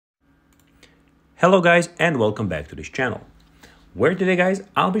Hello guys and welcome back to this channel, where today guys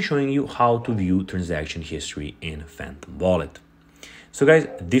I'll be showing you how to view transaction history in Phantom Wallet. So guys,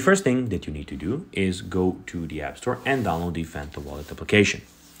 the first thing that you need to do is go to the App Store and download the Phantom Wallet application.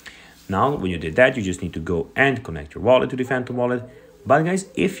 Now when you did that, you just need to go and connect your wallet to the Phantom Wallet. But guys,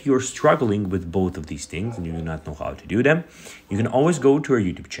 if you're struggling with both of these things and you do not know how to do them, you can always go to our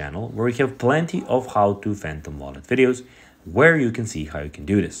YouTube channel where we have plenty of how to Phantom Wallet videos where you can see how you can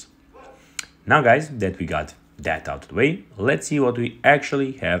do this. Now guys, that we got that out of the way, let's see what we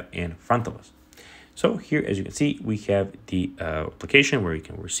actually have in front of us. So here, as you can see, we have the application where you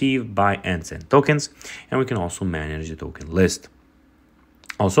can receive, buy, and send tokens, and we can also manage the token list.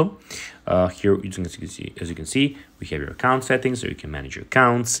 Also, here, as you can see, we have your account settings, so you can manage your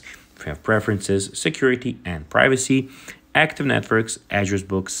accounts. We have preferences, security, and privacy, active networks, address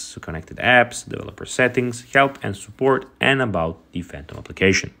books, so connected apps, developer settings, help and support, and about the Phantom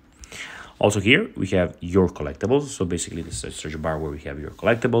application. Also here, we have your collectibles. So basically this is a search bar where we have your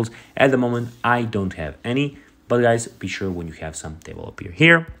collectibles. At the moment, I don't have any, but guys, be sure when you have some, they will appear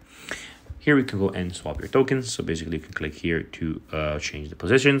here. Here we can go and swap your tokens. So basically you can click here to change the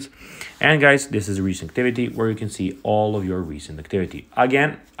positions. And guys, this is a recent activity where you can see all of your recent activity.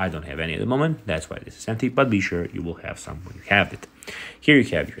 Again, I don't have any at the moment. That's why this is empty, but be sure you will have some when you have it. Here you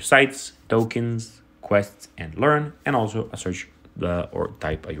have your sites, tokens, quests, and learn, and also a search or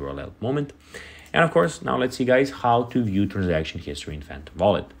type a URL at the moment. And of course, now let's see guys how to view transaction history in Phantom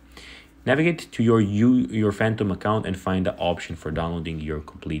Wallet. Navigate to your Phantom account and find the option for downloading your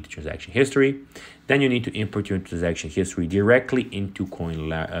complete transaction history. Then you need to import your transaction history directly into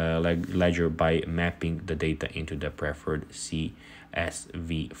CoinLedger by mapping the data into the preferred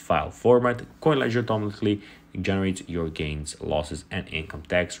CSV file format. CoinLedger automatically generates your gains, losses, and income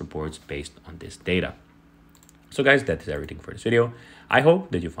tax reports based on this data. So guys, that is everything for this video. I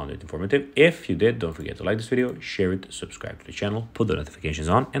hope that you found it informative. If you did, don't forget to like this video, share it, subscribe to the channel, put the notifications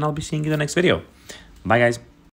on, and I'll be seeing you in the next video. Bye guys.